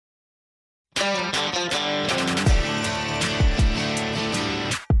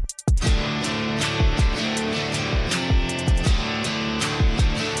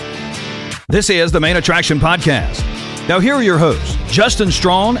This is the Main Attraction Podcast. Now here are your hosts, Justin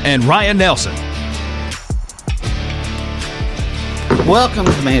Strawn and Ryan Nelson. Welcome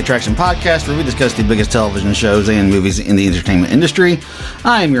to the Main Attraction Podcast, where we discuss the biggest television shows and movies in the entertainment industry.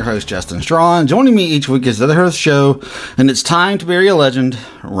 I am your host, Justin Strawn. Joining me each week is the other host of the show, and it's time to bury a legend,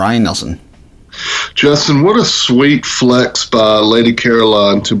 Ryan Nelson. Justin, what a sweet flex by Lady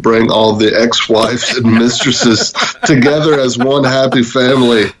Caroline to bring all the ex-wives and mistresses together as one happy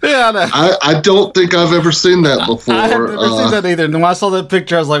family. Yeah, I don't think I've ever seen that before. I have never seen that either. And when I saw that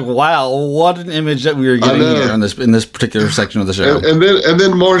picture, I was like, "Wow, what an image that we were getting here in this particular section of the show." And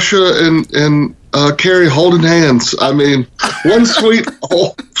then Marcia and Carrie holding hands. I mean, one sweet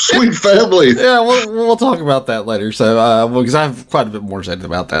family. Yeah, we'll talk about that later. So, because I have quite a bit more to say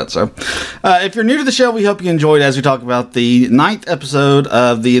about that. So, if you're new to the show, we hope you enjoyed as we talk about the 9th episode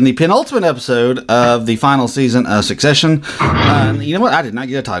of the penultimate episode of the final season of Succession. You know what? I did not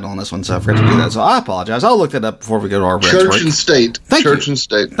get a title on this one, so I forgot to do that. So I apologize. I'll look that up before we go to our Church and State. Church and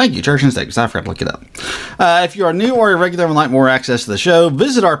State. Thank you, Church and State, because I forgot to look it up. If you are new or a regular and would like more access to the show,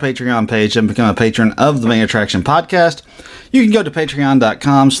 visit our Patreon page and become a patron of the Main Attraction Podcast. You can go to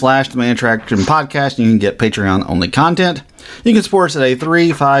patreon.com/the Main Attraction Podcast, and you can get Patreon-only content. You can support us at a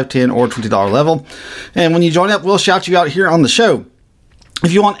 $3, $5, $10, or $20 level. And when you join up, we'll shout you out here on the show.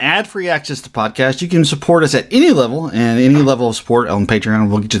 If you want ad-free access to podcasts, you can support us at any level, and any level of support on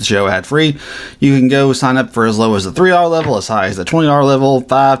Patreon will get you the show ad-free. You can go sign up for as low as the $3 level, as high as the $20 level,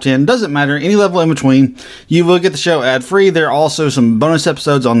 5, 10, doesn't matter, any level in between. You will get the show ad-free. There are also some bonus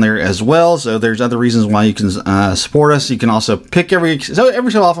episodes on there as well, so there's other reasons why you can support us. You can also pick every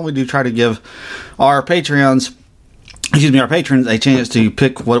so often we do try to give our patrons a chance to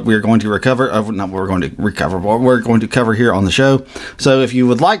pick what we're going to recover, not what we're going to recover, but what we're going to cover here on the show. So if you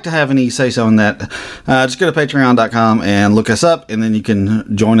would like to have any say-so in that, just go to patreon.com and look us up, and then you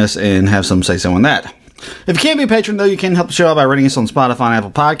can join us and have some say-so in that. If you can't be a patron, though, you can help the show out by rating us on Spotify and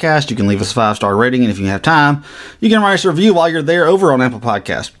Apple Podcasts. You can leave us a 5-star rating, and if you have time, you can write us a review while you're there over on Apple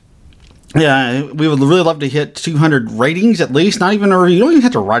Podcasts. Yeah, we would really love to hit 200 ratings at least. Not even a review. You don't even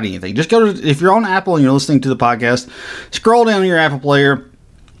have to write anything. Just go to, if you're on Apple and you're listening to the podcast, scroll down your Apple player.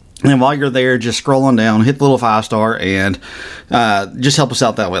 And while you're there, just scroll on down, hit the little 5-star, and just help us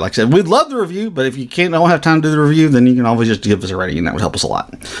out that way. Like I said, we'd love the review, but if you don't have time to do the review, then you can always just give us a rating, and that would help us a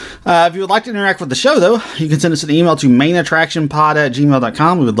lot. If you would like to interact with the show, though, you can send us an email to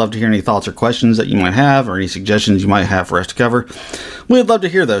mainattractionpod@gmail.com. We would love to hear any thoughts or questions that you might have, or any suggestions you might have for us to cover. We'd love to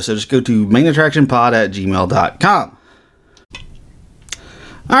hear those, so just go to mainattractionpod@gmail.com.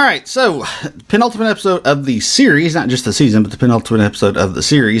 All right, so penultimate episode of the series, not just the season, but the penultimate episode of the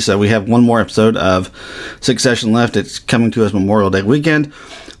series. So we have one more episode of Succession left. It's coming to us Memorial Day weekend.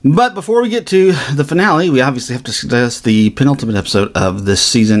 But before we get to the finale, we obviously have to discuss the penultimate episode of this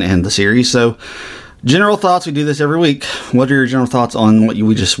season and the series. So general thoughts, we do this every week. What are your general thoughts on what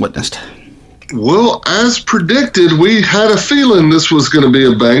we just witnessed? Well, as predicted, we had a feeling this was going to be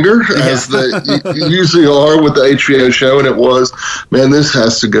a banger, as they usually are with the HBO show, and it was. Man, this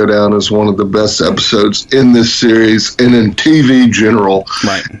has to go down as one of the best episodes in this series and in TV general.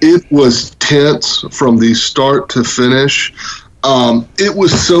 Right. It was tense from the start to finish. It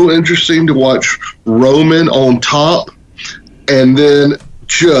was so interesting to watch Roman on top, and then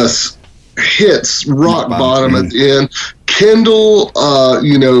just hits rock bottom at the end. Kendall,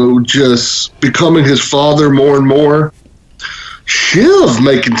 just becoming his father more and more. Shiv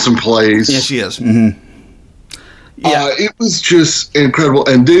making some plays. Yes, she is. Mm-hmm. Yeah. It was just incredible.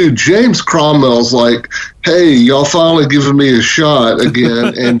 And, dude, James Cromwell's like, hey, y'all finally giving me a shot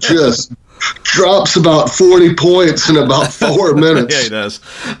again, and just drops about 40 points in about 4 minutes. Yeah, he does.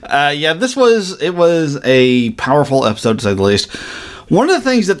 It was a powerful episode, to say the least. One of the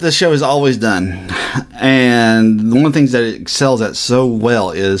things that this show has always done, and one of the things that it excels at so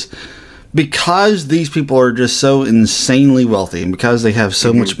well, is because these people are just so insanely wealthy, and because they have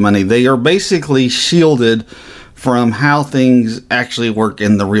so much money, they are basically shielded from how things actually work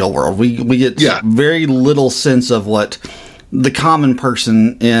in the real world. We get very little sense of what the common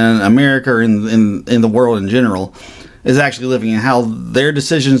person in America or in the world in general is actually living, and how their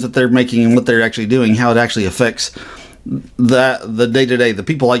decisions that they're making and what they're actually doing, how it actually affects the day-to-day, the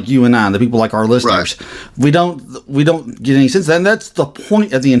people like you and I, the people like our listeners. Right. We don't get any sense of that. And that's the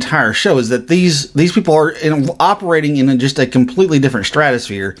point of the entire show, is that these people are operating in just a completely different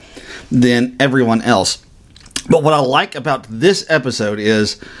stratosphere than everyone else. But what I like about this episode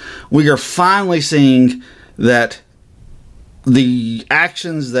is we are finally seeing that the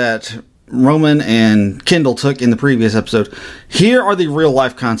actions that Roman and Kendall took in the previous episode, here are the real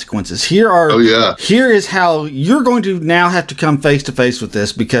life consequences. Here is how you're going to now have to come face to face with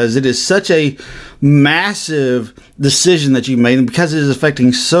this, because it is such a massive decision that you made, and because it is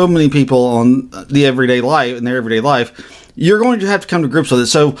affecting so many people on the everyday life, in their everyday life, you're going to have to come to grips with it.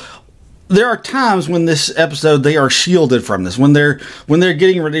 So there are times when this episode, they are shielded from this, when they're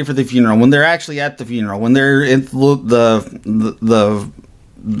getting ready for the funeral, when they're actually at the funeral, when they're in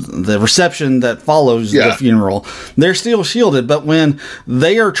the reception that follows the funeral, they're still shielded. But when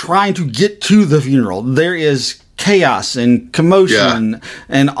they are trying to get to the funeral, there is chaos and commotion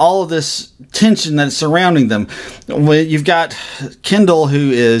and all of this tension that's surrounding them. When you've got Kendall,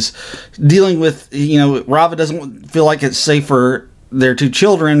 who is dealing with, Rava doesn't feel like it's safe for their two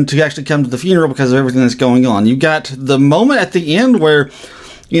children to actually come to the funeral because of everything that's going on. You got the moment at the end where,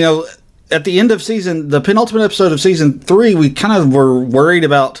 at the end of the penultimate episode of season 3, we kind of were worried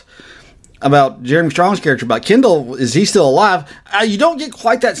about Jeremy Strong's character, about Kendall. Is he still alive? You don't get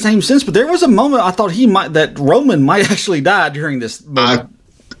quite that same sense, but there was a moment I thought that Roman might actually die during this moment.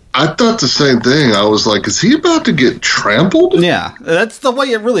 I thought the same thing. I was like, is he about to get trampled? Yeah, that's the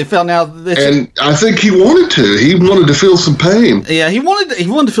way it really felt. Now, and I think he wanted to. He wanted to feel some pain. Yeah, he wanted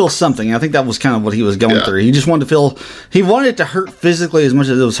to feel something. I think that was kind of what he was going through. He just wanted to feel. He wanted it to hurt physically as much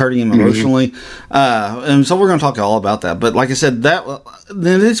as it was hurting him emotionally. And so we're going to talk all about that. But like I said, then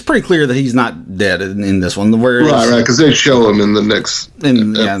it's pretty clear that he's not dead in this one. Right, because they show him in the next.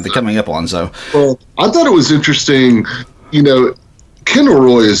 The coming up on. So, well, I thought it was interesting. Kendall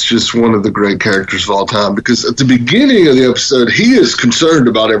Roy is just one of the great characters of all time, because at the beginning of the episode, he is concerned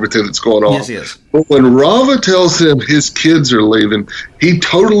about everything that's going on. Yes, he is. But when Rava tells him his kids are leaving, he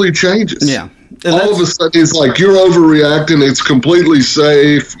totally changes. Yeah. All of a sudden, he's like, you're overreacting. It's completely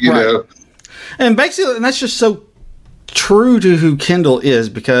safe, you know. And basically, that's just so true to who Kendall is,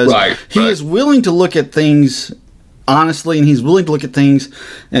 because he is willing to look at things honestly, and he's willing to look at things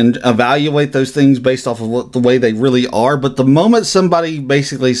and evaluate those things based off of the way they really are. But the moment somebody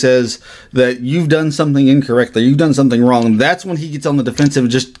basically says that you've done something incorrectly, you've done something wrong, that's when he gets on the defensive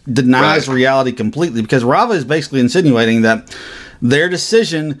and just denies reality completely. Because Rava is basically insinuating that their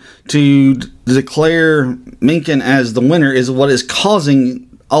decision to declare Mencken as the winner is what is causing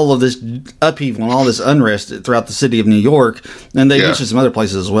all of this upheaval and all this unrest throughout the city of New York, and they mentioned some other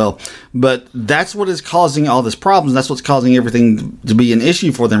places as well. But that's what is causing all this problems. That's what's causing everything to be an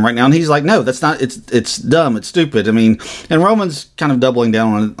issue for them right now. And he's like, no, that's not. It's dumb. It's stupid. I mean, and Roman's kind of doubling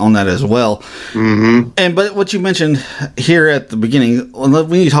down on that as well. Mm-hmm. But what you mentioned here at the beginning,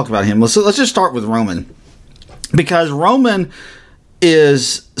 we need to talk about him. Let's just start with Roman, because Roman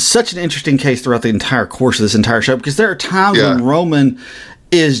is such an interesting case throughout the entire course of this entire show, because there are times when Roman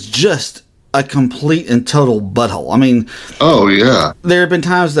is just a complete and total butthole. I mean, there have been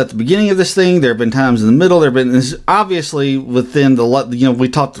times at the beginning of this thing, there have been times in the middle, there have been, obviously within we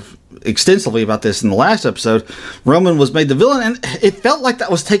talked extensively about this in the last episode, Roman was made the villain, and it felt like that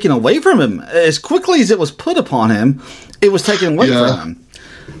was taken away from him. As quickly as it was put upon him, it was taken away from him.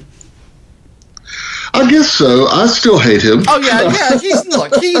 I guess so. I still hate him. Oh yeah.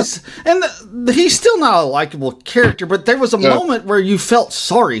 He's still not a likable character. But there was a moment where you felt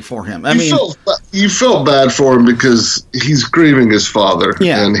sorry for him. You felt bad for him because he's grieving his father,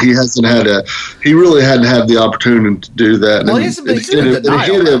 and he really hadn't had the opportunity to do that. Well, he's been in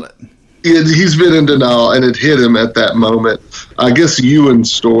denial about it. He's been in denial, and it hit him at that moment. I guess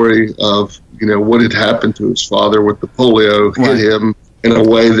Ewan's story of what had happened to his father with the polio hit him in a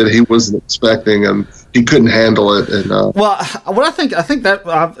way that he wasn't expecting, and he couldn't handle it. And what I think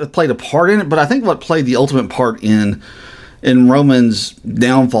that played a part in it, but I think what played the ultimate part in Roman's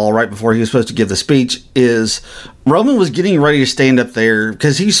downfall right before he was supposed to give the speech is Roman was getting ready to stand up there,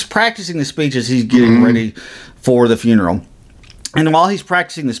 because he's practicing the speech as he's getting ready for the funeral. And while he's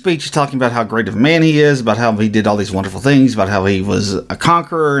practicing the speech, he's talking about how great of a man he is, about how he did all these wonderful things, about how he was a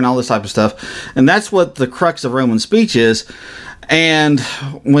conqueror and all this type of stuff. And that's what the crux of Roman's speech is. And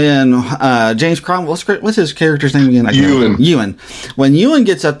when James Cromwell, what's his character's name again? Ewan. When Ewan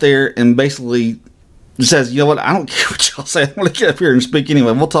gets up there and basically says, you know what, I don't care what y'all say, I want to get up here and speak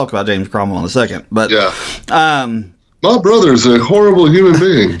anyway. We'll talk about James Cromwell in a second. But my brother's a horrible human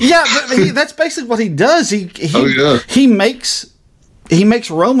being. Yeah, but that's basically what he does. He makes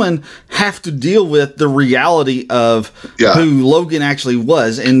Roman have to deal with the reality of who Logan actually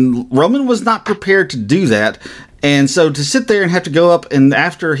was. And Roman was not prepared to do that. And so to sit there and have to go up, and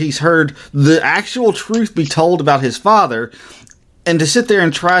after he's heard the actual truth be told about his father, and to sit there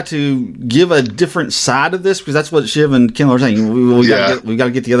and try to give a different side of this, because that's what Shiv and Kendall are saying. We got to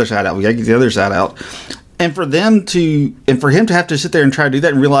get the other side out. We got to get the other side out. And for him to have to sit there and try to do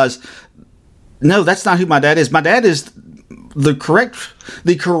that and realize no, that's not who my dad is. My dad is the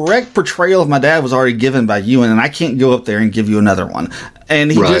correct portrayal of my dad was already given by Ewan, and I can't go up there and give you another one.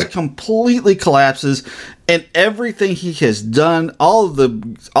 And he just completely collapses, and everything he has done, all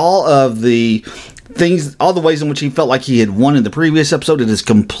of the things, all the ways in which he felt like he had won in the previous episode, it is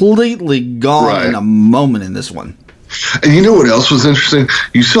completely gone in a moment in this one. And you know what else was interesting?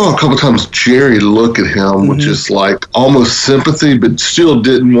 You saw a couple times Jerry look at him with just like almost sympathy, but still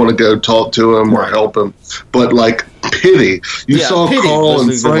didn't want to go talk to him or help him, but like pity. You saw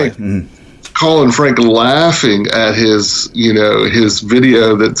Carl and Frank laughing at his, his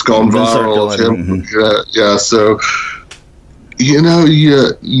video that's gone viral of him. So,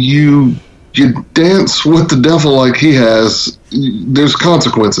 you dance with the devil like he has. There's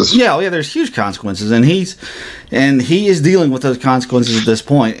consequences. Yeah, there's huge consequences, and he is dealing with those consequences at this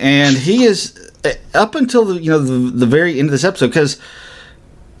point. And he is up until the very end of this episode, because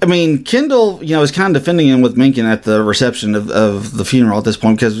I mean, Kendall, is kind of defending him with Mencken at the reception of the funeral at this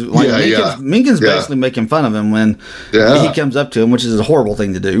point, because Mencken's basically making fun of him when he comes up to him, which is a horrible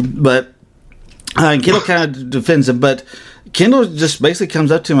thing to do. But Kendall kind of defends him, but Kendall just basically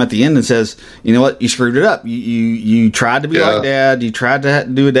comes up to him at the end and says, "You know what? You screwed it up. You tried to be like Dad. You tried to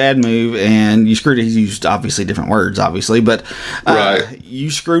do a dad move, and you screwed it." He used obviously different words, but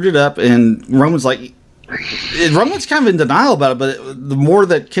you screwed it up. And Roman's kind of in denial about it. But the more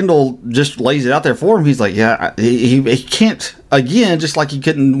that Kendall just lays it out there for him, he's like, "Yeah, he can't." Again, just like he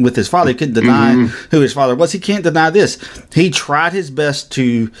couldn't with his father, he couldn't deny who his father was. He can't deny this. He tried his best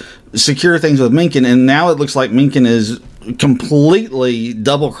to secure things with Mencken, and now it looks like Mencken is completely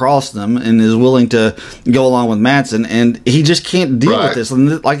double-crossed them and is willing to go along with Matsson, and he just can't deal with this. And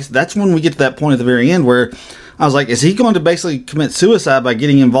that's when we get to that point at the very end where I was like, is he going to basically commit suicide by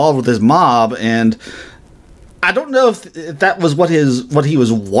getting involved with this mob? And I don't know if that was what he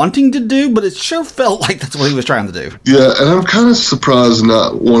was wanting to do, but it sure felt like that's what he was trying to do. Yeah, and I'm kind of surprised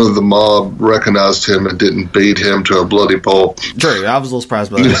not one of the mob recognized him and didn't beat him to a bloody pulp. True, I was a little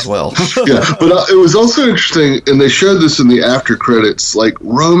surprised by that as well. But it was also interesting, and they showed this in the after credits, like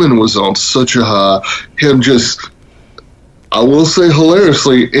Roman was on such a high, him just, I will say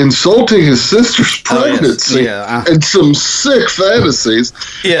hilariously, insulting his sister's pregnancy and some sick fantasies.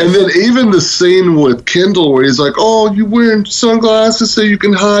 Yeah. And then even the scene with Kendall where he's like, "Oh, you wearing sunglasses so you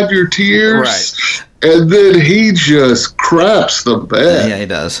can hide your tears?" Right. And then he just craps the bed. Yeah, he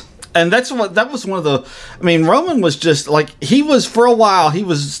does. And that was one of the, I mean, Roman was just like, he was, for a while, he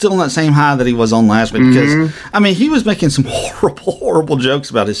was still in that same high that he was on last week, because, I mean, he was making some horrible jokes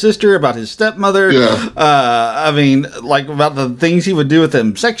about his sister, about his stepmother, I mean, like, about the things he would do with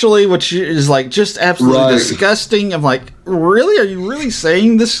them sexually, which is, like, just absolutely disgusting. I'm like, really? Are you really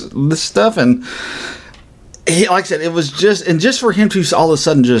saying this stuff? And like I said, it was just for him to all of a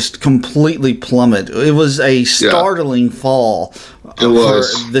sudden just completely plummet. It was a startling fall for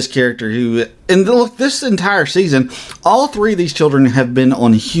this character who, and look, this entire season, all three of these children have been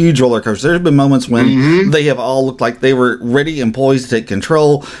on huge roller coasters. There's been moments when they have all looked like they were ready and poised to take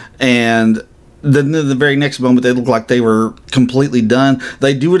control, and then the very next moment they look like they were completely done.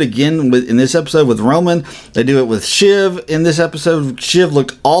 They do it again in this episode with Roman. They do it with Shiv in this episode. Shiv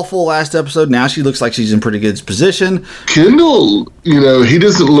looked awful last episode. Now she looks like she's in pretty good position. Kendall, he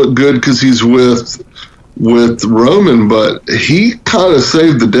doesn't look good because he's with Roman, but he kind of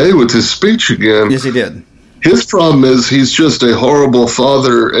saved the day with his speech again. Yes, he did. His problem is he's just a horrible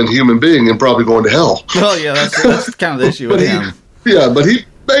father and human being and probably going to hell. Well, yeah, that's kind of the issue with him. But he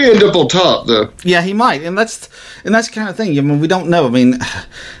may end up on top, though. Yeah, he might, and that's the kind of thing. I mean, we don't know. I mean,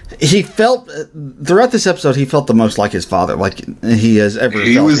 he felt throughout this episode he felt the most like his father, like he has ever.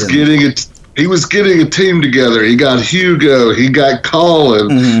 He was getting it. He was getting a team together. He got Hugo. He got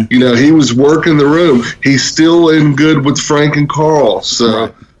Colin. He was working the room. He's still in good with Frank and Carl.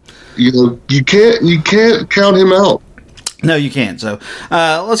 So, you can't count him out. No, you can't. So,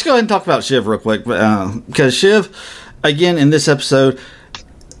 let's go ahead and talk about Shiv real quick, because Shiv, again in this episode,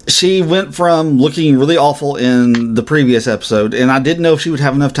 she went from looking really awful in the previous episode, and I didn't know if she would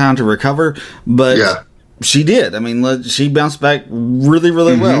have enough time to recover, but she did. I mean, she bounced back really,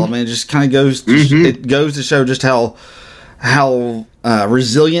 really well. I mean, it just kind of goes to show just how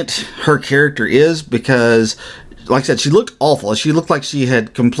resilient her character is, because, like I said, she looked awful. She looked like she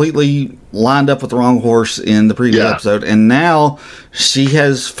had completely lined up with the wrong horse in the previous episode, and now she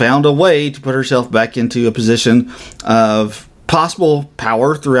has found a way to put herself back into a position of possible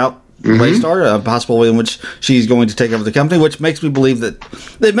power throughout Waystar, a possible way in which she's going to take over the company, which makes me believe that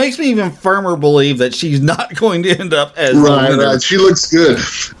it makes me even firmer believe that she's not going to end up as right. She looks good,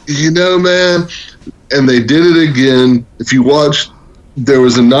 man. And they did it again. If you watch there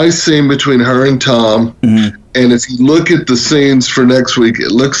was a nice scene between her and Tom. Mm-hmm. And if you look at the scenes for next week,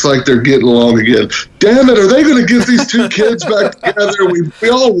 it looks like they're getting along again. Damn it, are they going to get these two kids back together? We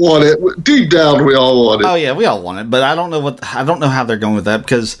all want it. Deep down, we all want it. Oh yeah, we all want it, but I don't know how they're going with that,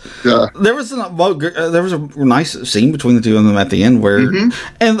 because there was a nice scene between the two of them at the end where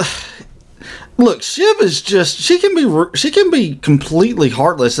and look, Shiv is just she can be completely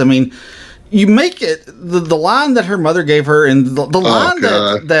heartless. I mean, you make it the line that her mother gave her, and the line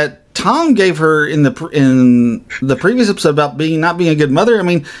that Tom gave her in the previous episode about not being a good mother. I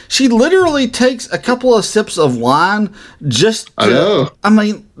mean, she literally takes a couple of sips of wine just to, I know. I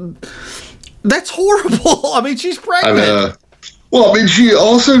mean, that's horrible. I mean, she's pregnant. I know. Well, I mean, she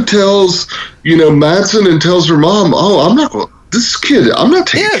also tells, Matsson, and tells her mom, I'm not going I'm not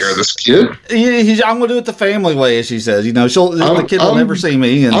taking care of this kid. I'm going to do it the family way, as she says. The kid will never see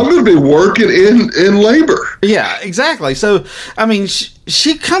me. I'm going to be working in labor. Yeah, exactly. So, I mean,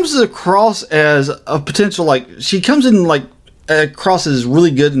 she comes across as a potential, she comes in, across as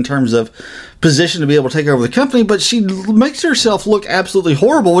really good in terms of position to be able to take over the company, but she makes herself look absolutely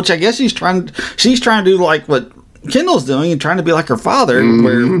horrible, which I guess she's trying to do what Kendall's doing and trying to be like her father,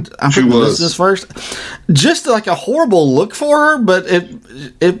 where I'm putting this first. Just like a horrible look for her, but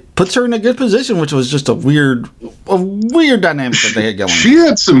it puts her in a good position, which was just a weird dynamic that they had going. She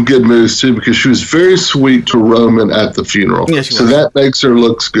had some good moves too, because she was very sweet to Roman at the funeral. Yeah, so that makes her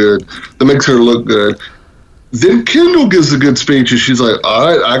look good. Then Kendall gives a good speech, and she's like, "All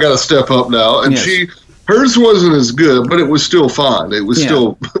right, I got to step up now." And hers wasn't as good, but it was still fine. It was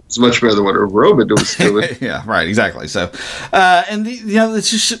still it was much better than what Roman was doing. Yeah, right, exactly. So,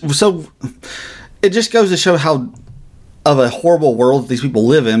 it's just so it just goes to show how of a horrible world these people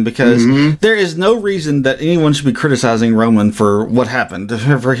live in, because there is no reason that anyone should be criticizing Roman for what happened,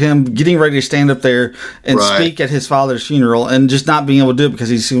 for him getting ready to stand up there and speak at his father's funeral and just not being able to do it because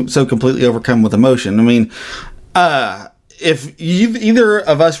he's so completely overcome with emotion. I mean, if either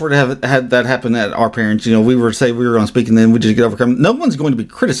of us were to have had that happen at our parents, we were to say we were going to speak and then we just get overcome, no one's going to be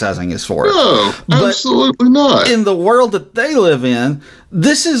criticizing us for it. No, absolutely not. In the world that they live in,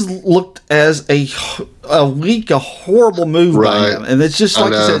 this is looked as a horrible move by them. And it's just,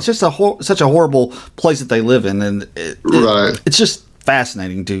 like you said, it's just such a horrible place that they live in. And it's just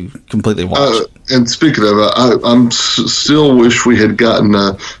fascinating to completely watch. And speaking of it, I still wish we had gotten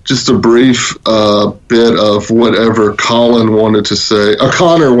just a brief bit of whatever Connor wanted to say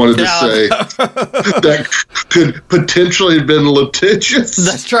that could potentially have been litigious.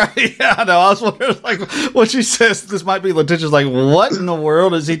 That's right. Yeah, I know. I was wondering, when she says this might be litigious, what in the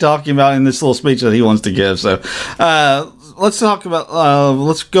world is he talking about in this little speech that he wants to give? So, let's talk about.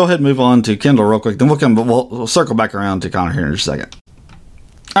 Let's go ahead and move on to Kendall real quick. Then we'll circle back around to Connor here in just a second.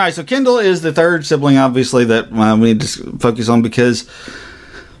 All right, so Kendall is the third sibling, obviously, that we need to focus on, because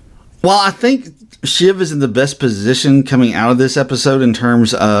while I think Shiv is in the best position coming out of this episode in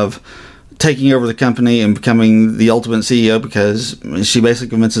terms of taking over the company and becoming the ultimate CEO, because she basically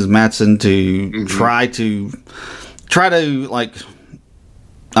convinces Matsson to try to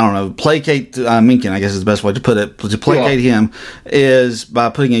placate Mencken, I guess is the best way to put it. To placate him is by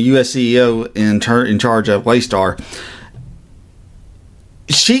putting a U.S. CEO in charge of Waystar.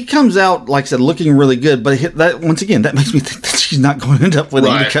 She comes out, like I said, looking really good, but that once again, that makes me think that she's not going to end up with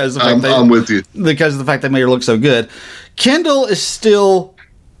him because of I'm with you. Because of the fact they made her look so good. Kendall is still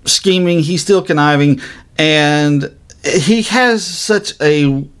scheming, he's still conniving, and he has such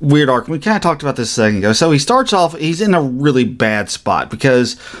a weird arc. We kind of talked about this a second ago. So he starts off, he's in a really bad spot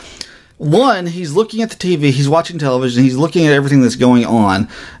because, one, he's looking at the TV, he's watching television, he's looking at everything that's going on,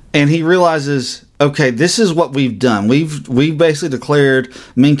 and he realizes, okay, this is what we've done. We've basically declared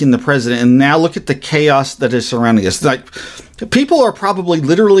Mencken the president, and now look at the chaos that is surrounding us. People are probably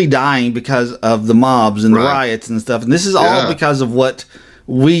literally dying because of the mobs and the riots and stuff, and this is all because of what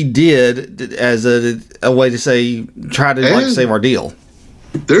we did as a way to try to save our deal.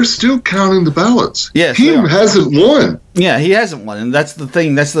 They're still counting the ballots. Yes, he hasn't won. Yeah, he hasn't won, and that's the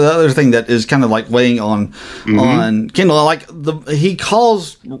thing. That's the other thing that is kind of weighing on Kendall. He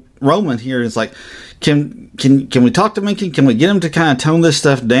calls Roman here. And it's like, can we talk to Mencken? Can we get him to kind of tone this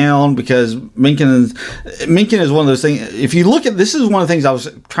stuff down? Because Mencken is one of those things. If you look at this, is one of the things I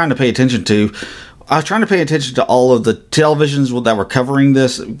was trying to pay attention to. I was trying to pay attention to all of the televisions that were covering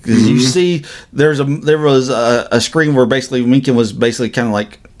this, because you see there was a screen where basically Mencken was basically kind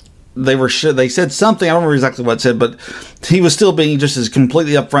of they said something, I don't remember exactly what it said, but he was still being just as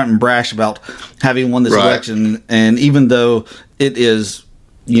completely upfront and brash about having won this election, and even though it is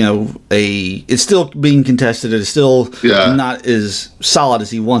it's still being contested. It's still Yeah. not as solid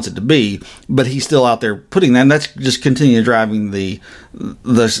as he wants it to be, but he's still out there putting that. And that's just continuing driving the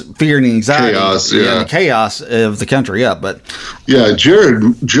fear and anxiety, Chaos, and the chaos of the country up. But yeah,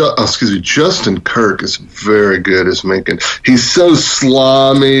 Justin Kirk is very good as Mencken. He's so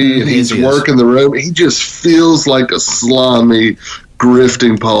slimy, and he's working the room. He just feels like a slimy,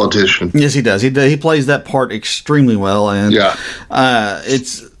 grifting politician. Yes, he does. He plays that part extremely well, and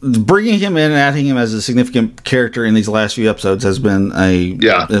it's bringing him in and adding him as a significant character in these last few episodes has been a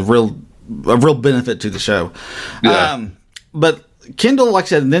real benefit to the show. Yeah. But Kendall, like I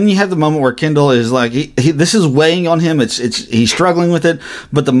said, then you have the moment where Kendall is like, this is weighing on him. He's struggling with it.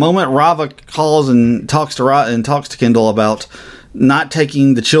 But the moment Rava calls and talks to Kendall about not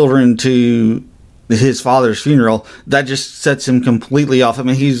taking the children to his father's funeral, that just sets him completely off. I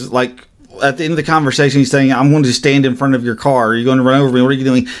mean, he's like, at the end of the conversation, he's saying, I'm going to stand in front of your car. Are you going to run over me? What are you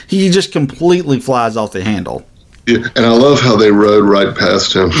doing? He just completely flies off the handle. Yeah, and I love how they rode right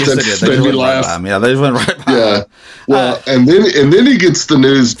past him. Yes, they did. They just went right by him. Yeah, they just went right by him. Well, and then he gets the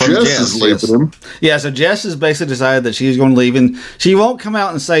news Jess is leaving him. Yeah, so Jess has basically decided that she's going to leave, and she won't come out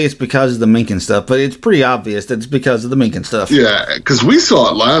and say it's because of the Mencken stuff, but it's pretty obvious that it's because of the Mencken stuff. Yeah, because we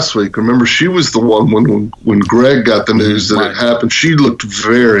saw it last week. Remember, she was the one when Greg got the news that it happened. She looked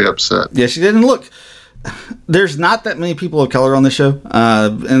very upset. Yeah, she didn't look. There's not that many people of color on this show,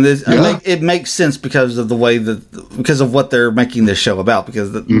 and it makes sense because of the way because of what they're making this show about.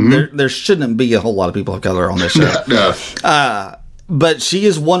 Because there shouldn't be a whole lot of people of color on this show. No. But she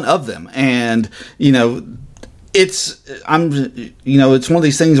is one of them, and it's one of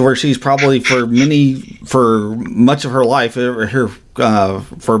these things where she's probably for much of her life,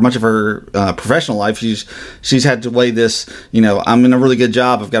 for much of her professional life, she's had to weigh this. I'm in a really good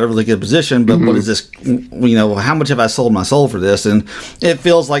job, I've got a really good position, but what is this? How much have I sold my soul for this? And it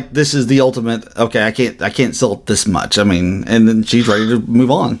feels like this is the ultimate. Okay, I can't sell it this much. I mean, and then she's ready to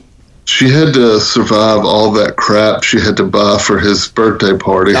move on. She had to survive all that crap she had to buy for his birthday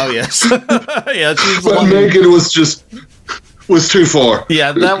party. Oh yes, yeah. But Mencken was too far.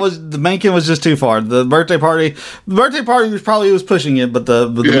 Yeah, the Mencken was just too far. The birthday party was pushing it, but the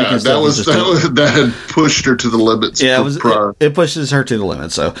Mencken stuff that had pushed her to the limits. Yeah, it pushes her to the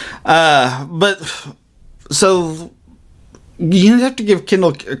limit. So, so you have to give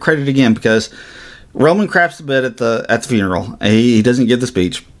Kendall credit again because Roman craps the bed at the funeral. He doesn't give the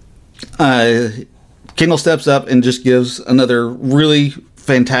speech. Kendall steps up and just gives another really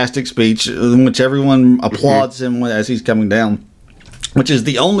fantastic speech in which everyone applauds him as he's coming down, which is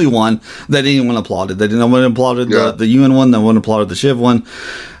the only one that anyone applauded. No one applauded the Ewan one, no one applauded the Shiv one.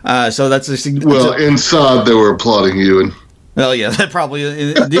 So that's inside they were applauding Ewan. Well, yeah, that probably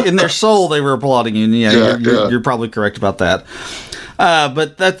in their soul they were applauding you. You're probably correct about that.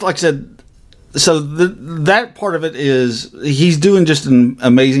 But that's, like I said. So that part of it is he's doing just an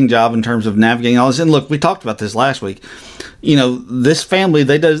amazing job in terms of navigating all this. And look, we talked about this last week. This family,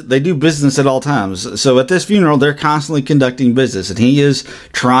 they do business at all times. So at this funeral, they're constantly conducting business, and he is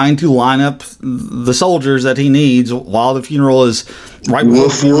trying to line up the soldiers that he needs while the funeral is right.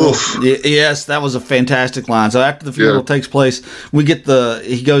 Woof woof. Yes, that was a fantastic line. So after the funeral takes place,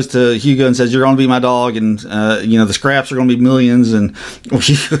 he goes to Hugo and says, "You're going to be my dog," and the scraps are going to be millions. And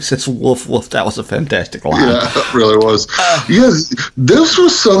Hugo says, "Woof woof." That was a fantastic line. Yeah, it really was. Yes, this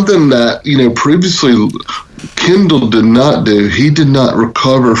was something that previously Kendall did not do. He did not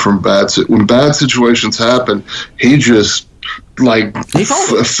recover from when bad situations happen. He just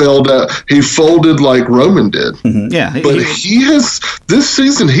fell down. He folded like Roman did. Mm-hmm. Yeah, but he has this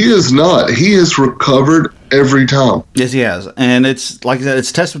season. He has not. He has recovered every time. Yes, he has, and it's like I said,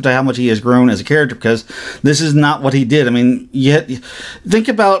 it's testament to how much he has grown as a character because this is not what he did. I mean, think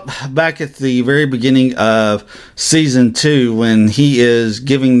about back at the very beginning of season 2 when he's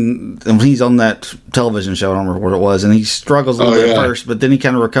on that television show. I don't remember what it was, and he struggles a little bit first, but then he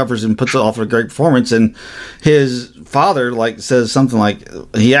kind of recovers and puts it off a great performance. And his father says something like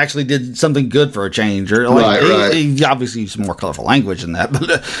he actually did something good for a change, or he obviously used some more colorful language than that,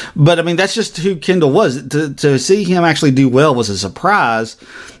 but I mean that's just who Kendall was. To see him actually do well was a surprise.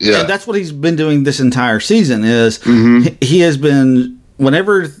 Yeah. And that's what he's been doing this entire season is he has been,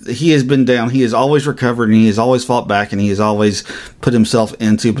 whenever he has been down, he has always recovered and he has always fought back and he has always put himself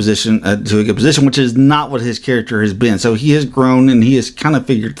into a position, to a good position, which is not what his character has been. So he has grown and he has kind of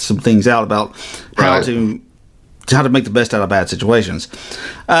figured some things out about how to make the best out of bad situations.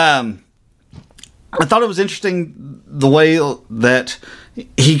 I thought it was interesting the way that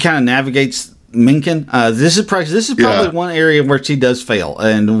he kind of navigates Mencken. This is probably one area where she does fail,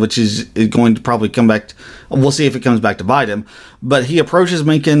 and which is going to probably come back. We'll see if it comes back to bite him. But he approaches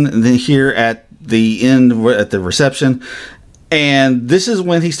Mencken and then here at the end at the reception, and this is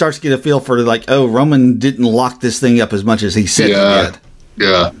when he starts to get a feel for like, oh, Roman didn't lock this thing up as much as he said he did.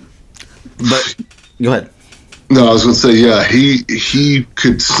 Yeah. But go ahead. No, I was going to say, yeah, he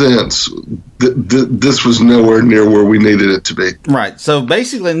could sense that this was nowhere near where we needed it to be. Right. So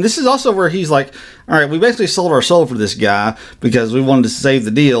basically, and this is also where he's like, all right, we basically sold our soul for this guy because we wanted to save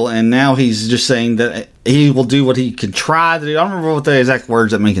the deal, and now he's just saying that he will do what he can try to do. I don't remember what the exact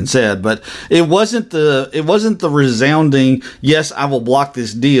words that Mencken said, but it wasn't the resounding, yes, I will block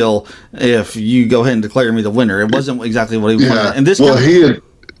this deal if you go ahead and declare me the winner. It wasn't exactly what he wanted. And this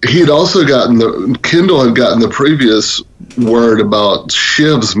he had also gotten Kendall had gotten the previous word about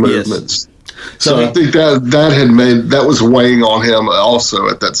Shiv's movements. Yes. So I think that was weighing on him also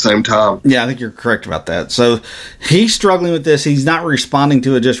at that same time. Yeah, I think you're correct about that. So he's struggling with this. He's not responding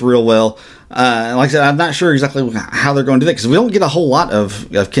to it just real well. Like I said, I'm not sure exactly how they're going to do that because we don't get a whole lot of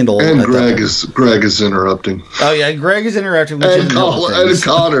Kendall. And Greg is interrupting. Oh yeah, Greg is interrupting. And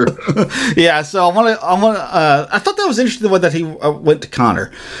Connor. Yeah, so I thought that was interesting the way that he went to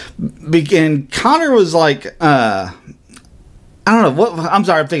Connor, and Connor was like. I don't know what. I'm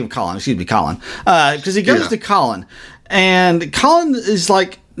sorry, I'm thinking of Colin. Excuse me, Colin. Because he goes to Colin, and Colin is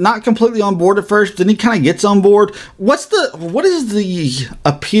like not completely on board at first. Then he kind of gets on board. What is the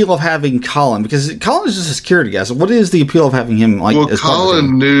appeal of having Colin? Because Colin is just a security guy. So what is the appeal of having him? Like, well,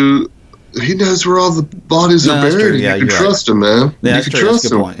 Colin knew. He knows where all the bodies are buried. Yeah, you can trust him, man. Yeah, you can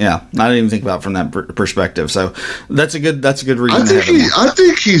trust him. Point. Yeah, I didn't even think about it from that perspective. So that's a good reason. I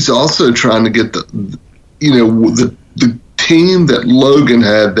think he's also trying to get the team that Logan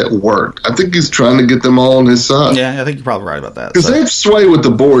had that worked. I think he's trying to get them all on his side. Yeah, I think you're probably right about that. Because they sway with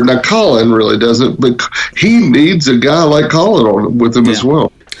the board. Now, Colin really doesn't, but he needs a guy like Colin with him as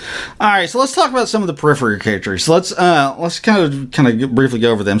well. All right, so let's talk about some of the periphery characters. So let's kind of briefly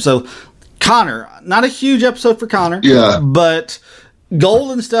go over them. So Connor, not a huge episode for Connor. Yeah. But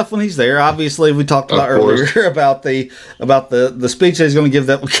gold and stuff when he's there. Obviously, we talked about earlier about the speech that he's going to give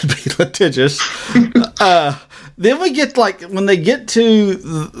that could be litigious. Then we get when they get to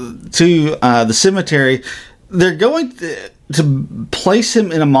the cemetery, they're going to place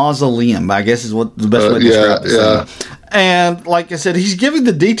him in a mausoleum. I guess is what the best way to describe this. Yeah. And like I said, he's giving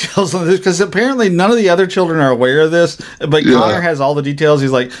the details on this because apparently none of the other children are aware of this. But Connor has all the details.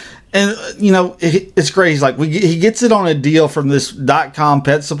 He's like. And, it's great. He's like, he gets it on a deal from this .com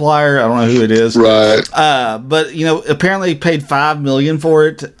pet supplier. I don't know who it is. Right. But, apparently he paid $5 million for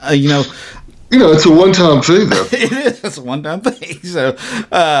it. It's a one-time fee, though. It is. It's a one-time thing. So,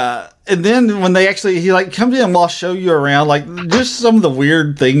 and then when they actually, he comes in and will show you around, just some of the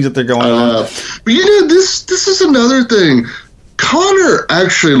weird things that they're going on. But, this is another thing. Connor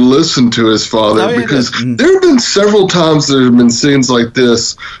actually listened to his father because there have been several times there have been scenes like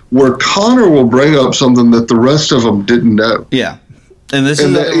this where Connor will bring up something that the rest of them didn't know. Yeah. And this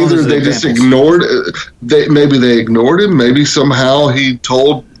is either they just ignored maybe they ignored him, maybe somehow he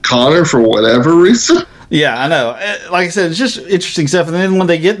told Connor for whatever reason. Yeah, I know. Like I said, it's just interesting stuff. And then when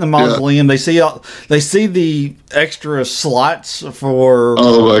they get in the mausoleum, they see the extra slots for.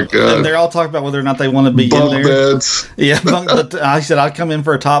 Oh my god! And they're all talking about whether or not they want to be bunk in there. Beds. Yeah, I said I'd come in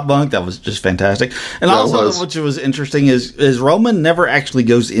for a top bunk. That was just fantastic. And which was interesting, is Roman never actually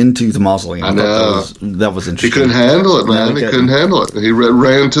goes into the mausoleum. I know that was interesting. He couldn't handle it, man. He couldn't handle it. He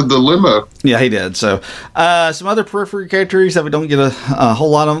ran to the limo. Yeah, he did. So, some other periphery characters that we don't get a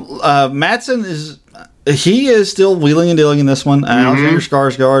whole lot of. Matsson is. He is still wheeling and dealing in this one. Alexander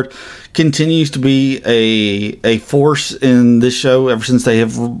Skarsgård continues to be a force in this show ever since they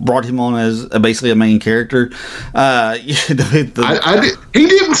have brought him on as basically a main character. He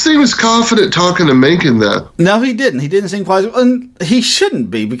didn't seem as confident talking to Mencken, though. No, he didn't. He didn't seem quite. And he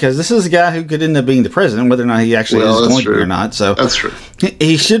shouldn't be because this is a guy who could end up being the president, whether or not he actually is going to be or not. So that's true.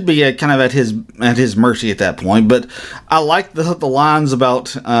 He should be kind of at his mercy at that point. But I like the lines about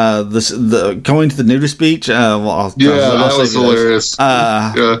the going to the nudist beach. That was hilarious.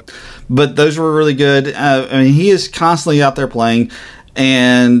 But those were really good. He is constantly out there playing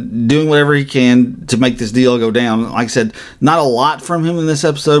and doing whatever he can to make this deal go down. Like I said, not a lot from him in this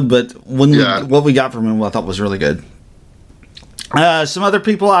episode, but what we got from him, I thought was really good. Some other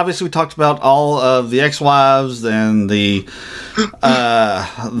people, obviously, we talked about all of the ex-wives and the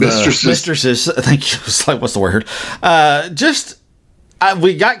mistresses. Thank you. It's like, what's the word?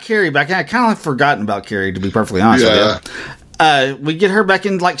 We got Carrie back, and I kind of forgotten about Carrie, to be perfectly honest with you. We get her back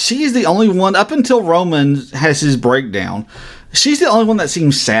in. She is the only one up until Roman has his breakdown. she's the only one that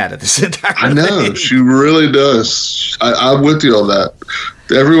seems sad at this entire I know, thing. she really does. I'm with you on that.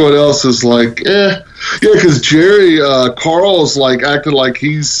 Everyone else is like, yeah, because Jerry, Carl's like acting like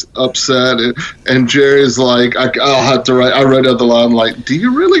he's upset, and Jerry's like, I'll have to write. I read out the line like, do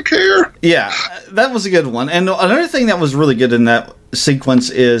you really care? Yeah, that was a good one. And another thing that was really good in that sequence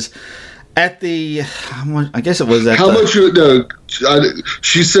is at the, I guess it was at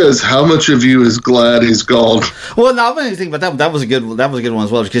she says, how much of you is glad he's gone? Well, no, I wasn't anything, but that was a good one as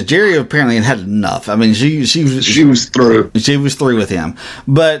well, because Jerry apparently had enough. I mean, she was through. She was through with him.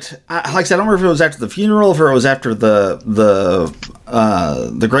 But like I said, I don't remember if it was after the funeral, or if it was after the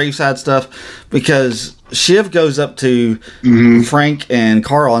graveside stuff, because Shiv goes up to Frank and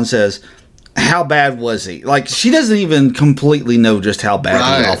Carl and says, how bad was he? Like, she doesn't even completely know just how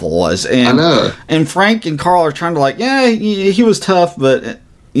bad he awful was. And, I know. And Frank and Carl are trying to like, yeah, he was tough, but,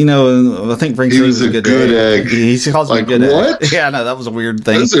 you know, I think Frank he said was he was a good egg. He calls him a good what? egg. Yeah, I know, that was a weird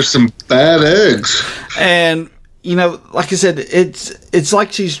thing. Those are some bad eggs. And, you know, like I said, it's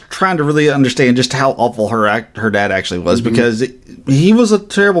like she's trying to really understand just how awful her dad actually was, because he was a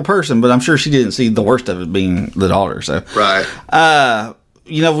terrible person, but I'm sure she didn't see the worst of it being the daughter. So Right.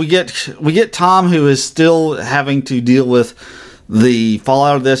 You know, we get Tom, who is still having to deal with the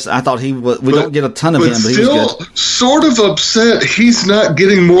fallout of this. I thought we don't get a ton of him, but he was good. Sort of upset he's not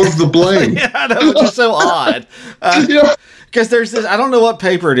getting more of the blame. Yeah, I know, it's just so odd. Yeah. Because there's this, I don't know what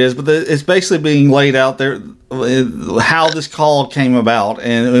paper it is, but it's basically being laid out there how this call came about,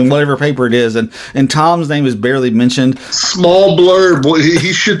 and whatever paper it is, and Tom's name is barely mentioned. Small blurb.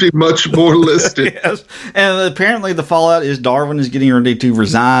 He should be much more listed. Yes. And apparently the fallout is Darwin is getting ready to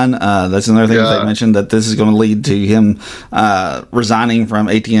resign. That's another thing that they mentioned, that this is going to lead to him resigning from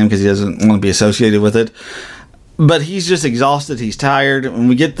ATM because he doesn't want to be associated with it. But he's just exhausted. He's tired. And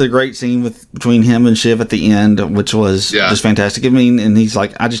we get the great scene between him and Shiv at the end, which was just fantastic. I mean, and he's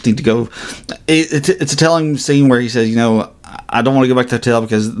like, I just need to go. It's a telling scene where he says, you know, I don't want to go back to the hotel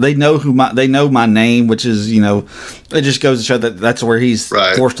because they know my name, which is, you know, it just goes to show that that's where he's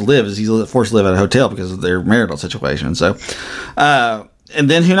forced to live. Is he's forced to live at a hotel because of their marital situation. So, and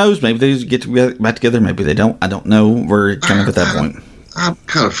then who knows? Maybe they get back together. Maybe they don't. I don't know. We're kind of at that point. I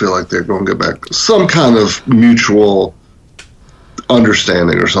kind of feel like they're going to get back some kind of mutual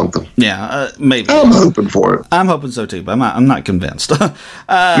understanding or something. Yeah, maybe. I'm hoping for it. I'm hoping so too, but I'm not convinced.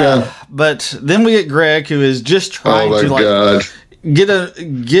 But then we get Greg, who is just trying to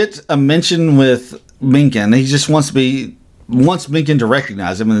get a mention with Mencken. He just wants Mencken to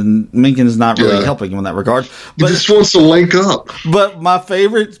recognize him, and Mencken is not really helping him in that regard. But he just wants to link up. But my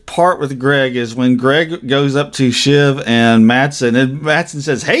favorite part with Greg is when Greg goes up to Shiv and Mattson, and Mattson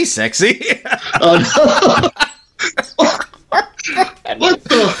says, "Hey, sexy."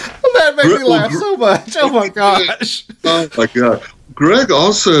 That makes me laugh so much. Oh my gosh. Oh my god. Greg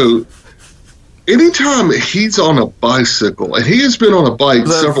also, anytime he's on a bicycle, and he has been on a bike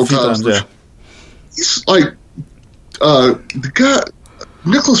several times, he's like, the guy,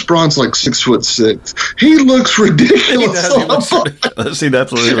 Nicholas Braun's like 6'6". He looks ridiculous. He looks ridiculous. He's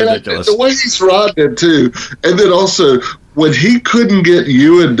absolutely ridiculous. The way he's riding it too, and then also when he couldn't get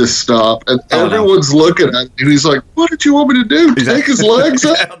Ewan to stop, and everyone's looking at him, and he's like, "What did you want me to do? Take his legs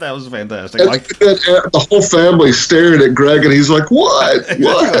out?" That was fantastic. And the whole family staring at Greg, and he's like, "What?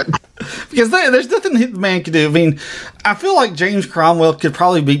 What?" Because there's nothing the man can do. I mean, I feel like James Cromwell could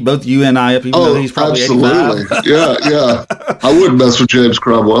probably beat both you and I up, even though he's probably absolutely. 85. Yeah. I wouldn't mess with James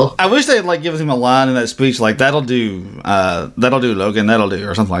Cromwell. I wish they had like given him a line in that speech, like "That'll do, Logan, that'll do,"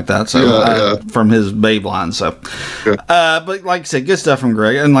 or something like that. So from his Babe line. So, but like I said, good stuff from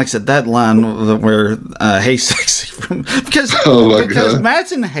Greg, and like I said, that line where "Hey, sexy," because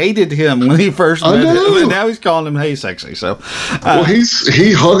Mattson hated him when he first met him, and now he's calling him "Hey, sexy." So,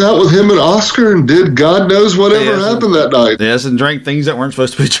 he hung out with him and Oscar and did God knows whatever happened that night. Yes, and drank things that weren't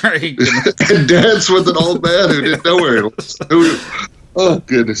supposed to be drank. And danced with an old man who didn't know where he was. Oh,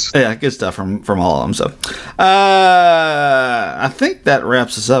 goodness. Yeah, good stuff from all of them. So, I think that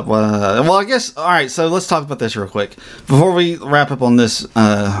wraps us up. Well, I guess, all right, so let's talk about this real quick. Before we wrap up on this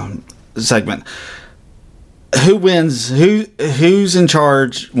segment, who wins? Who's in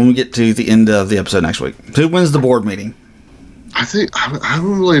charge when we get to the end of the episode next week? Who wins the board meeting? I think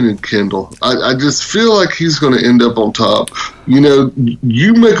I'm leaning Kendall. I just feel like he's going to end up on top. You know,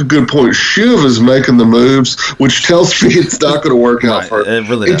 you make a good point. Shiv is making the moves, which tells me it's not going to work out for her. It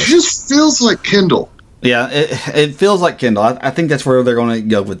really does. It just feels like Kendall. Yeah, it feels like Kendall. I think that's where they're going to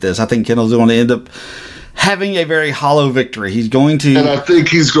go with this. I think Kendall's going to end up having a very hollow victory. He's going to... And I think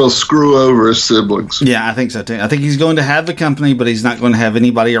he's going to screw over his siblings. Yeah, I think so too. I think he's going to have the company, but he's not going to have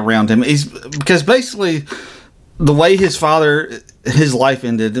anybody around him. Because basically... the way his life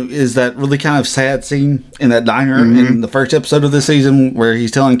ended is that really kind of sad scene in that diner in the first episode of this season where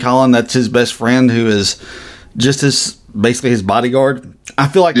he's telling Colin that's his best friend who is just basically his bodyguard. I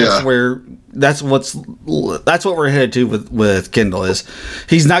feel like that's what we're headed to with Kendall. Is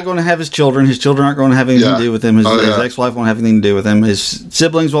he's not going to have his children aren't going to have anything to do with him, his ex-wife won't have anything to do with him, his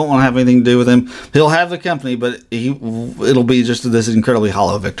siblings won't want to have anything to do with him. He'll have the company, but it'll be just this incredibly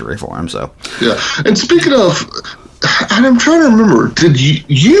hollow victory for him. So and speaking of, and I'm trying to remember, did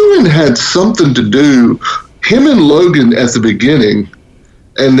Ewan had something to do, him and Logan at the beginning,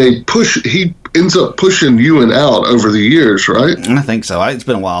 and he ends up pushing Ewan out over the years, right? I think so. It's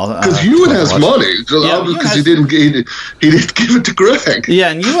been a while. Because Ewan has money. Because he didn't give it to Greg.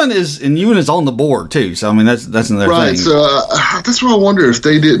 Yeah, and Ewan is on the board too. So I mean, that's another thing. Right. So that's why I wonder if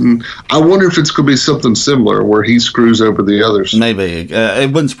they didn't. I wonder if it's going to be something similar where he screws over the others. Maybe it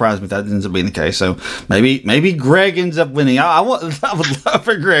wouldn't surprise me if that ends up being the case. So maybe Greg ends up winning. I would love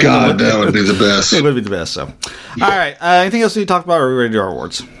for Greg. God, that would be the best. It would be the best. So, all right. Anything else we need to talk about, or are we ready to do our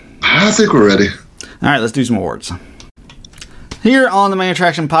awards? I think we're ready. All right, let's do some awards. Here on the Main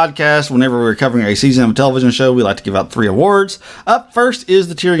Attraction Podcast, whenever we're covering a season of a television show, we like to give out 3 awards. Up first is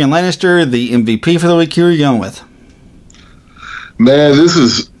the Tyrion Lannister, the MVP for the week. Who are you going with? Man, this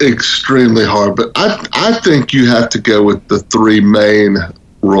is extremely hard, but I think you have to go with the 3 main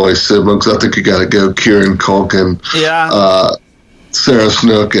Roy siblings. I think you got to go Kieran Culkin, Sarah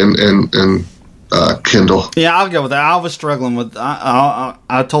Snook, and Kendall. Yeah, I'll go with that. I was struggling with.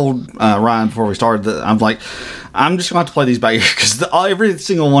 I told Ryan before we started that I'm like, I'm just going to have to play these by ear because every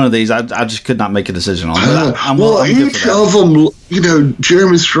single one of these I just could not make a decision on. I'm each of them,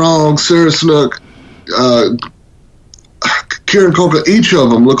 Jeremy Strong, Sarah Snook, Kieran Culkin, each of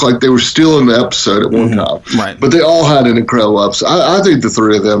them looked like they were still in the episode at one time. Right. But they all had an incredible episode. I think the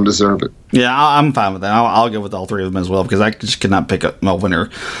 3 of them deserve it. Yeah, I'm fine with that. I'll go with all 3 of them as well because I just could not pick up my winner.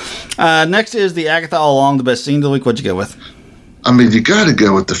 Next is the Agatha All Along, the best scene of the week. What'd you go with? I mean, you got to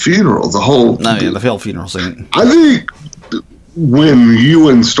go with the funeral, the whole funeral scene. I think when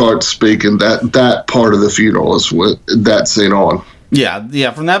Ewan starts speaking, that part of the funeral is what that scene on.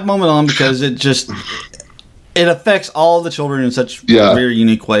 Yeah, from that moment on, because it affects all the children in such very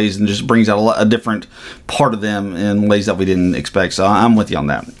unique ways and just brings out a different part of them in ways that we didn't expect. So I'm with you on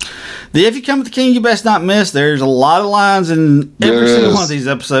that. If you come with the king, you best not miss. There's a lot of lines in every single one of these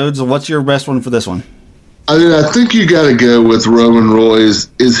episodes. What's your best one for this one? I mean, I think you got to go with Roman Roy's.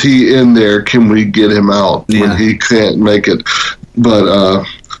 Is he in there? Can we get him out when he can't make it? But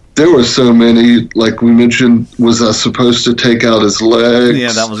there were so many, like we mentioned, was I supposed to take out his legs?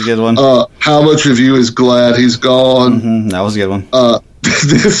 Yeah, that was a good one. How much of you is glad he's gone? Mm-hmm, that was a good one.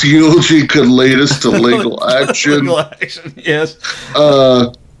 This eulogy could lead us to legal action. Legal action, yes.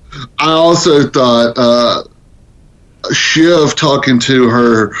 I also thought Shiv talking to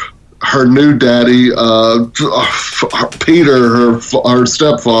her new daddy, Peter, her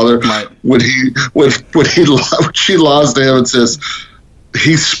stepfather, right. when she lies to him and says,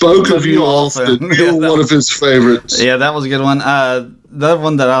 he spoke of you often. You're one of his favorites. Yeah, that was a good one. The other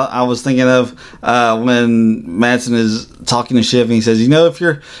one that I was thinking of when Madsen is talking to Shiv and he says, if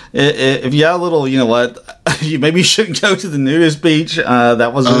you got a little, maybe you shouldn't go to the nudist beach.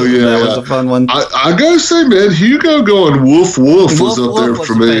 That was a fun one. I gotta say, man, Hugo going woof woof was up there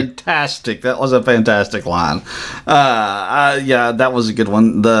for me. Fantastic. That was a fantastic line. That was a good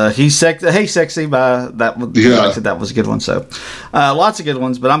one. Hey sexy by that. I said that was a good one. So lots of good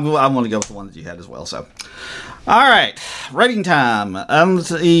ones, but I'm going to go with the one that you had as well. So. All right, rating time.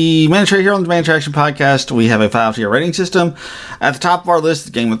 The here on the Main Attraction Podcast, we have a 5-tier rating system. At the top of our list is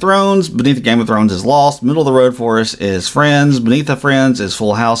Game of Thrones. Beneath the Game of Thrones is Lost. Middle of the road for us is Friends. Beneath the Friends is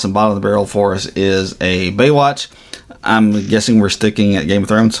Full House. And bottom of the barrel for us is a Baywatch. I'm guessing we're sticking at Game of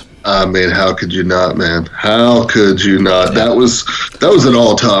Thrones. I mean, how could you not, man? How could you not? Yeah. That was an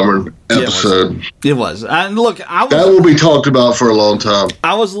all-timer episode. It was. And look, that will be talked about for a long time.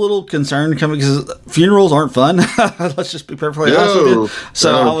 I was a little concerned because funerals aren't fun. Let's just be perfectly honest with you.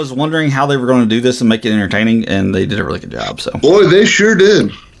 So I was wondering how they were going to do this and make it entertaining, and they did a really good job. So boy, they sure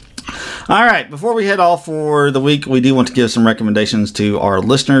did. All right, before we head off for the week, we do want to give some recommendations to our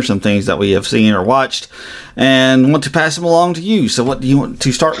listeners, some things that we have seen or watched, and want to pass them along to you. So what do you want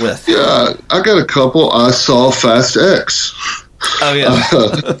to start with? Yeah, I got a couple. I saw Fast X. Oh, yeah.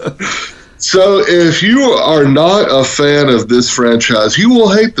 So if you are not a fan of this franchise, you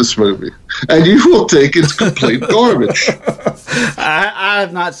will hate this movie, and you will think it's complete garbage. I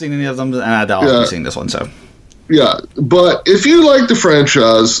have not seen any of them, and I doubt I've seen this one, so... Yeah, but if you like the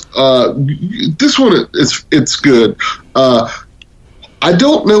franchise, this one it's good. I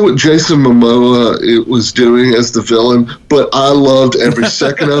don't know what Jason Momoa was doing as the villain, but I loved every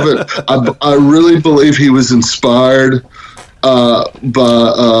second of it. I really believe he was inspired by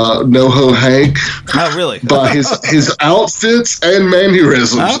NoHo Hank. Oh, really? By his outfits and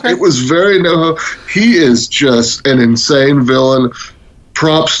mannerisms. Okay. It was very NoHo. He is just an insane villain.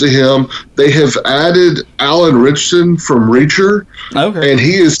 Props to him. They have added Alan Ritchson from Reacher. Okay. And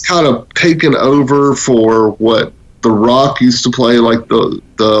he is kind of taken over for what The Rock used to play, like the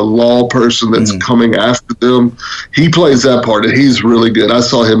law person that's coming after them. He plays that part, and he's really good. I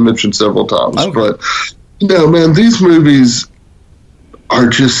saw him mentioned several times. Okay. But, no, man, these movies are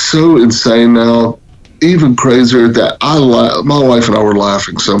just so insane now, even crazier that my wife and I were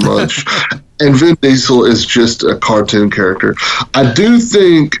laughing so much. And Vin Diesel is just a cartoon character. I do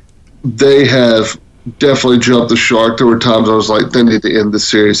think they have definitely jumped the shark. There were times I was like, they need to end the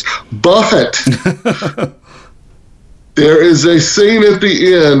series. But there is a scene at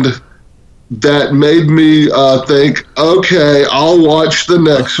the end that made me think, okay, I'll watch the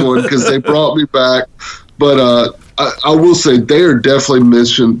next one because they brought me back. But I will say they are definitely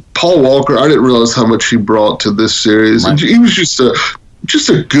missing Paul Walker. I didn't realize how much he brought to this series. Right. And he was just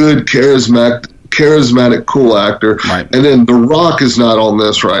a good, charismatic, cool actor. Right. And then The Rock is not on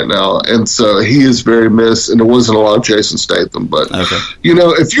this right now, and so he is very missed. And there wasn't a lot of Jason Statham, but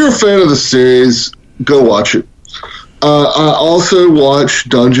if you're a fan of the series, go watch it. I also watched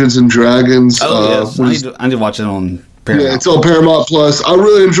Dungeons and Dragons. Oh, yes. I need to watch it on Paramount. Yeah, it's on Paramount Plus. I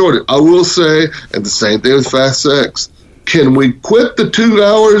really enjoyed it. I will say, and the same thing with Fast X. Can we quit the 2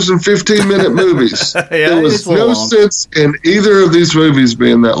 hours and 15-minute movies? There was no sense in either of these movies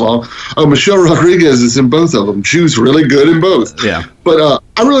being that long. Michelle Rodriguez is in both of them. She was really good in both. Yeah. But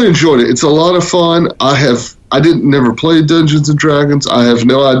I really enjoyed it. It's a lot of fun. I didn't never play Dungeons and Dragons. I have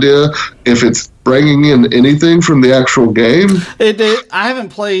no idea if it's bringing in anything from the actual game. I haven't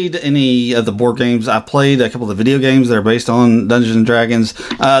played any of the board games. I played a couple of the video games that are based on Dungeons and Dragons.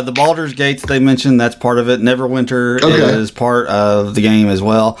 The Baldur's Gate they mentioned, that's part of it. Neverwinter is part of the game as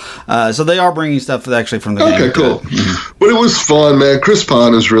well. So they are bringing stuff actually from the game. Okay, cool. But it was fun, man. Chris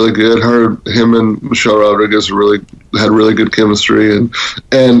Pine is really good. Him and Michelle Rodriguez had really good chemistry,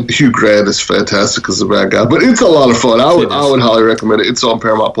 and Hugh Grant is fantastic as a bad guy. But it's a lot of fun. I would highly recommend it. It's on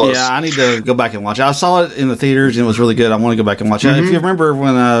Paramount Plus. Yeah, I need to go back and watch it. I saw it in the theaters and it was really good. I want to go back and watch it. If you remember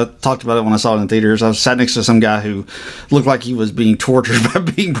when I talked about it when I saw it in theaters, I was sat next to some guy who looked like he was being tortured by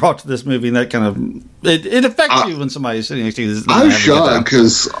being brought to this movie, and that kind of it affects you when somebody's sitting next to you. I was shocked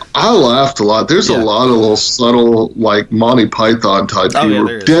because I laughed a lot. There's a lot of little subtle, like Monty Python type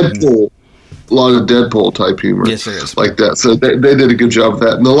humor. Deadpool. A lot of Deadpool type humor. Yes, there is. Like that. So they did a good job of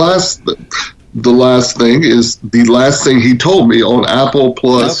that. And the last thing is the last thing he told me on Apple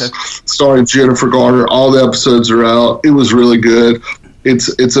Plus, starring Jennifer Garner. All the episodes are out. It was really good.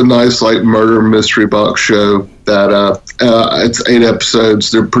 It's a nice like murder mystery box show that it's 8 episodes.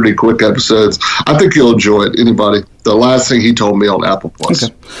 They're pretty quick episodes. I think you'll enjoy it. Anybody. The last thing he told me on Apple Plus.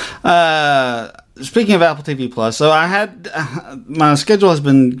 Okay. Speaking of Apple TV Plus, so I had my schedule has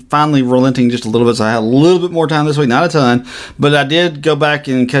been finally relenting just a little bit, so I had a little bit more time this week, not a ton, but I did go back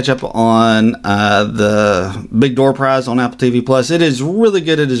and catch up on the Big Door Prize on Apple TV Plus. It is really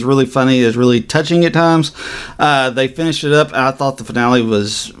good. It is really funny. It is really touching at times. They finished it up. I thought the finale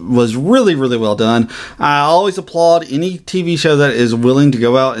was really, really well done. I always applaud any TV show that is willing to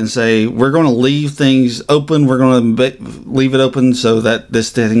go out and say, we're going to leave things open. We're going to leave it open so that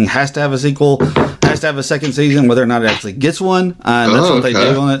this thing has to have a sequel, has to have a second season, whether or not it actually gets one. And that's what they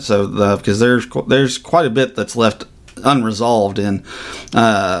do on it. So because there's quite a bit that's left unresolved in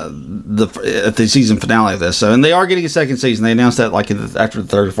the season finale of this. So, and they are getting a second season. They announced that like after the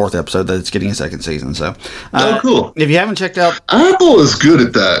third or fourth episode that it's getting a second season. So, cool. If you haven't checked out, Apple is good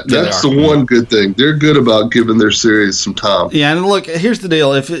at that. That's the one good thing. They're good about giving their series some time. Yeah, and look, here's the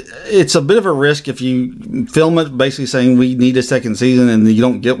deal. If it's a bit of a risk if you film it basically saying we need a second season and you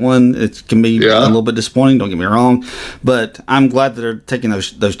don't get one, it can be a little bit disappointing. Don't get me wrong, but I'm glad that they're taking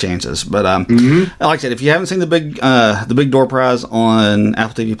those chances. But like I said, if you haven't seen the Big Door Prize on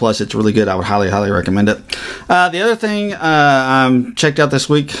Apple TV Plus, it's really good. I would highly recommend it. The other thing I checked out this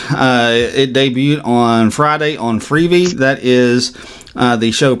week, it debuted on Friday on Freevee. That is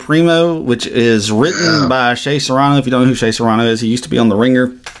the show Primo, which is written by Shea Serrano. If you don't know who Shea Serrano is, he used to be on The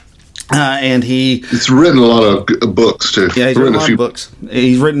Ringer. And he's written a lot of books too. Yeah, he's written a lot of books.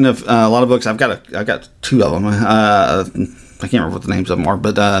 He's written a lot of books. I've got 2 of them. I can't remember what the names of them are,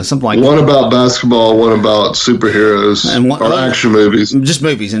 but something like one about basketball, one about superheroes, or action movies. Just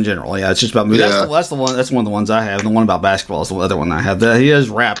movies in general. Yeah, it's just about movies. Yeah. That's one of the ones I have. The one about basketball is the other one I have. He does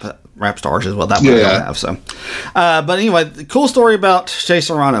rap rap stars is what that would have. So, but anyway, the cool story about Shea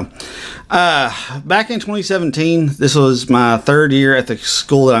Serrano. Back in 2017, this was my third year at the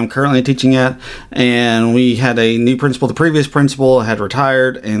school that I'm currently teaching at, and we had a new principal. The previous principal had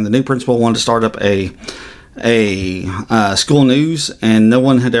retired, and the new principal wanted to start up a school news, and no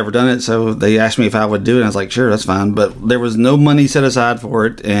one had ever done it, so they asked me if I would do it, and I was like, sure, that's fine, but there was no money set aside for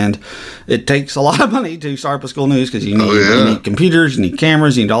it, and it takes a lot of money to start up a school news, because you need computers, you need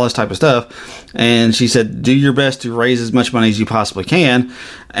cameras, you need all this type of stuff. And she said, do your best to raise as much money as you possibly can.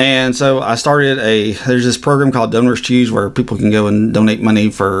 And so I started there's this program called Donors Choose, where people can go and donate money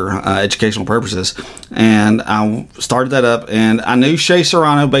for educational purposes. And I started that up, and I knew Shea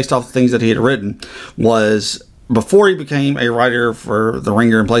Serrano, based off the things that he had written, was, before he became a writer for The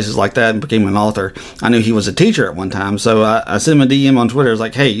Ringer and places like that and became an author, I knew he was a teacher at one time. So I sent him a DM on Twitter. I was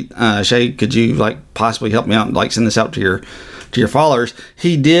like, hey, Shea, could you possibly help me out and send this out to your followers?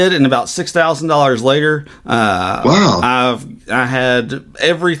 He did, and about $6,000 later, wow, I had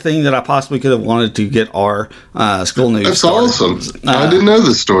everything that I possibly could have wanted to get our school news. That's started. Awesome. I didn't know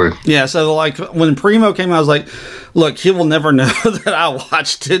this story. Yeah, so when Primo came out, I was like, look, he will never know that I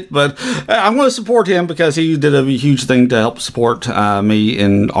watched it, but I'm going to support him because he did a huge thing to help support me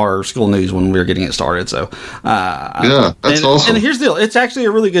in our school news when we were getting it started. So that's awesome. And here's the deal: it's actually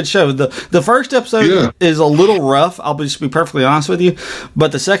a really good show. The first episode is a little rough. I'll just be perfectly honest with you.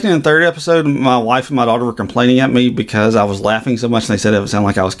 But the second and third episode, my wife and my daughter were complaining at me because I was laughing so much, and they said it would sound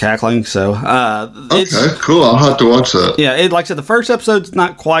like I was cackling. So okay, cool. I'll have to watch that. Yeah, like I said, the first episode's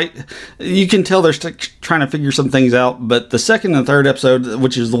not quite. You can tell they're trying to figure some things out, but the second and third episode,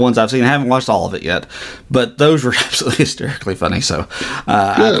 which is the ones I've seen, I haven't watched all of it yet, but those were absolutely hysterically funny. So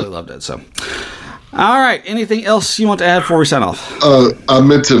I really loved it. So. All right. Anything else you want to add before we sign off? I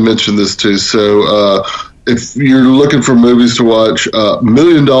meant to mention this too. So if you're looking for movies to watch, $1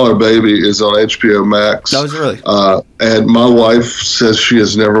 Million Baby is on HBO Max. That was really. And my wife says she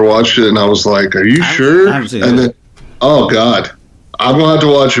has never watched it, and I was like, "Are you sure?" I haven't seen and it. Then, oh God, I'm gonna have to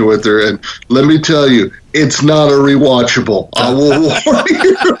watch it with her. And let me tell you, it's not a rewatchable. I will warn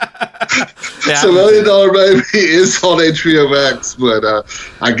you. So $1 Million Baby is on HBO Max, but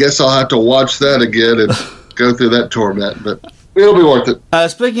I guess I'll have to watch that again and go through that torment. But it'll be worth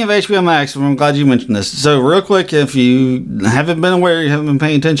it. Speaking of HBO Max, I'm glad you mentioned this. So real quick, if you haven't been aware, you haven't been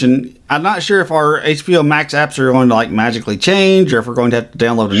paying attention, I'm not sure if our HBO Max apps are going to magically change or if we're going to have to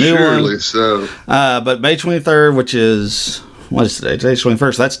download a new one. Surely so. But May 23rd, which is... What is today? Today's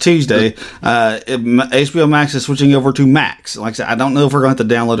 21st. That's Tuesday. HBO Max is switching over to Max. Like I said, I don't know if we're going to have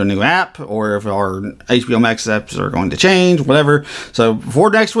to download a new app or if our HBO Max apps are going to change, whatever. So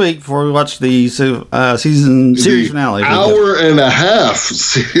before next week, before we watch the series finale. Hour and a half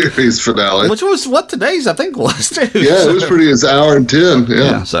series finale. Which was what today's, I think, was, too. Yeah, it was pretty. It's 1 hour and 10.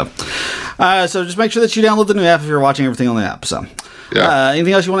 Yeah. So just make sure that you download the new app if you're watching everything on the app. So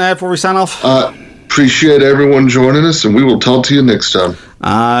anything else you want to add before we sign off? Appreciate everyone joining us, and we will talk to you next time.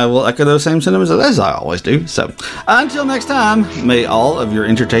 I will echo those same sentiments as I always do. So, until next time, may all of your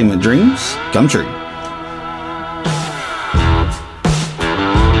entertainment dreams come true.